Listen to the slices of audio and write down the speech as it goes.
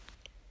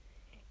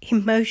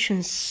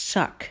Emotions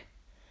suck.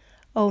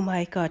 Oh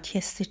my God,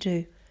 yes they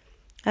do.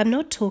 I'm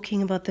not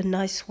talking about the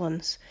nice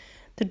ones,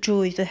 the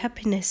joy, the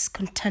happiness,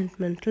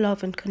 contentment,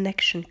 love and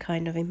connection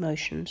kind of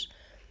emotions.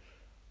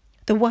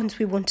 The ones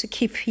we want to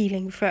keep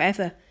feeling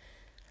forever.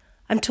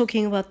 I'm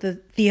talking about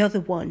the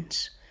other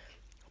ones.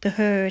 The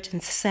hurt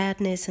and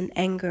sadness and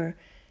anger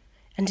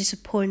and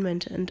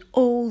disappointment and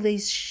all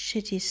this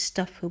shitty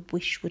stuff we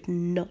wish would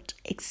not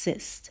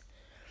exist.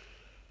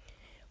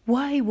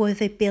 Why were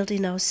they built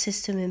in our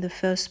system in the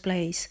first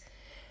place?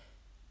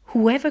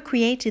 Whoever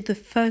created the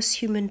first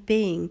human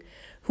being,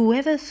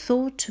 whoever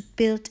thought to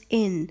build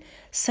in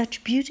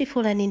such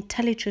beautiful and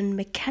intelligent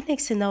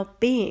mechanics in our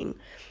being,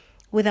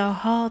 with our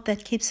heart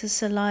that keeps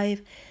us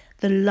alive,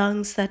 the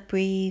lungs that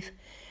breathe,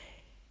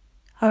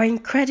 our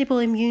incredible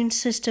immune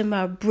system,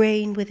 our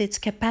brain with its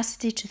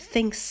capacity to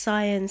think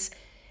science,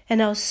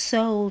 and our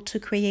soul to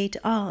create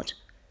art.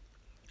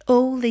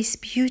 All this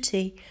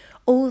beauty,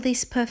 all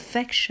this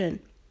perfection.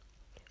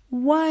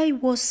 Why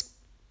was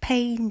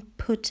pain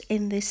put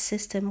in this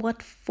system?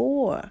 What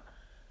for?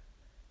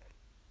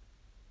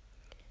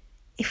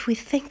 If we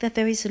think that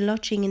there is a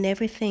logic in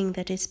everything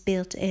that is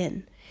built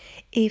in,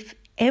 if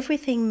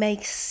everything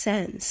makes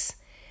sense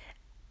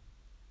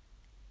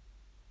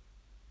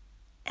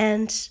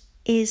and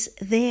is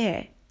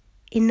there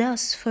in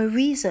us for a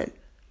reason,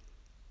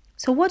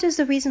 so what is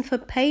the reason for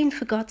pain,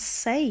 for God's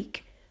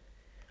sake?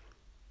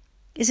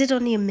 Is it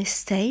only a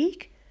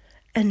mistake,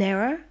 an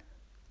error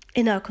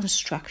in our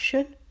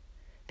construction?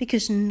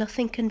 Because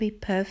nothing can be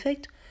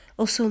perfect,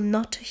 also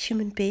not a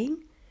human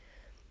being?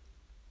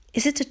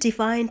 Is it a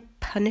divine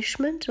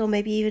punishment or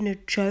maybe even a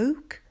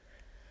joke?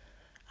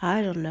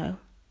 I don't know.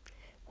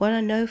 What I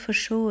know for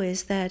sure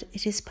is that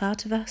it is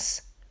part of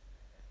us,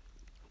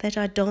 that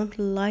I don't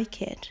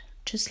like it,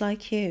 just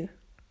like you,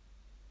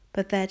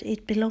 but that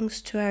it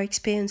belongs to our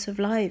experience of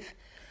life,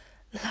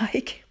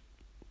 like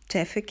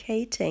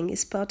defecating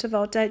is part of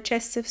our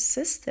digestive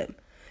system,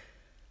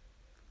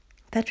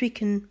 that we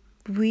can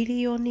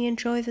really only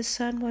enjoy the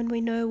sun when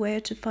we know where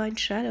to find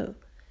shadow,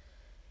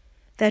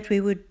 that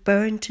we would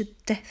burn to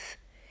death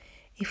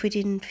if we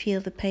didn't feel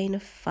the pain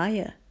of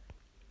fire,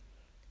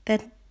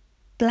 that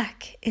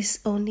black is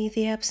only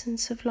the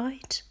absence of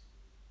light.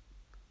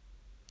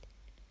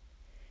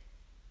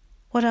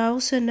 What I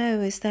also know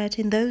is that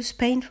in those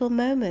painful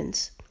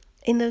moments,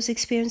 in those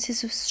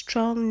experiences of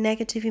strong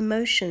negative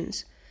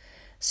emotions,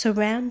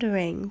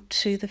 surrendering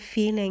to the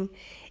feeling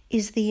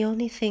is the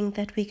only thing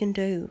that we can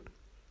do.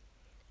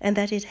 And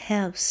that it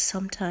helps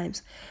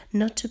sometimes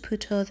not to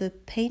put other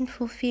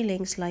painful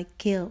feelings like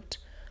guilt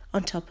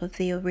on top of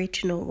the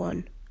original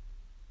one.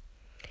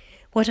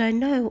 What I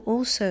know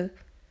also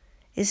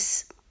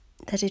is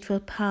that it will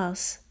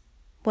pass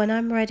when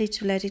I'm ready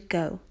to let it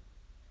go,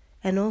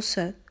 and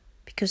also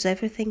because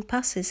everything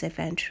passes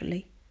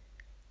eventually.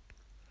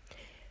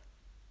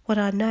 What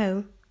I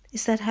know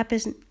is that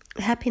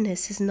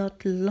happiness is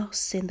not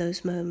lost in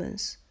those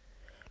moments,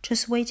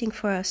 just waiting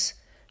for us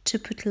to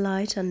put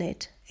light on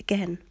it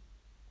again.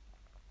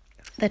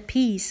 That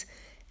peace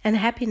and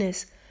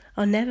happiness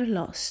are never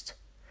lost,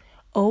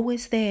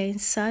 always there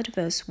inside of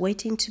us,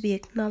 waiting to be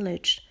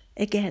acknowledged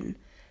again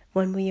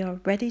when we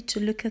are ready to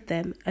look at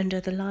them under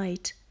the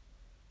light.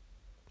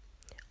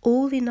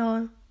 All in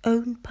our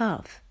own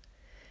path.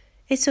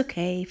 It's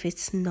okay if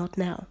it's not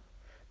now,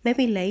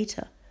 maybe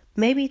later,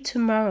 maybe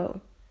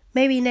tomorrow,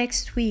 maybe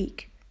next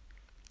week.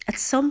 At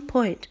some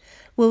point,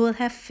 we will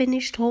have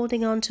finished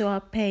holding on to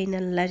our pain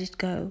and let it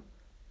go.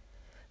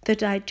 The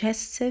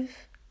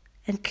digestive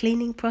and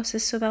cleaning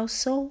process of our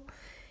soul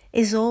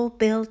is all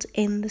built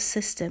in the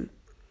system.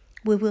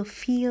 We will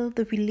feel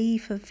the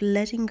relief of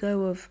letting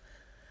go of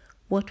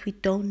what we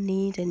don't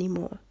need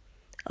anymore,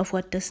 of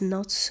what does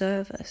not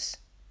serve us,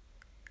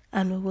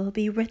 and we will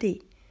be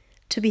ready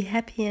to be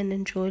happy and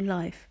enjoy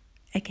life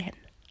again.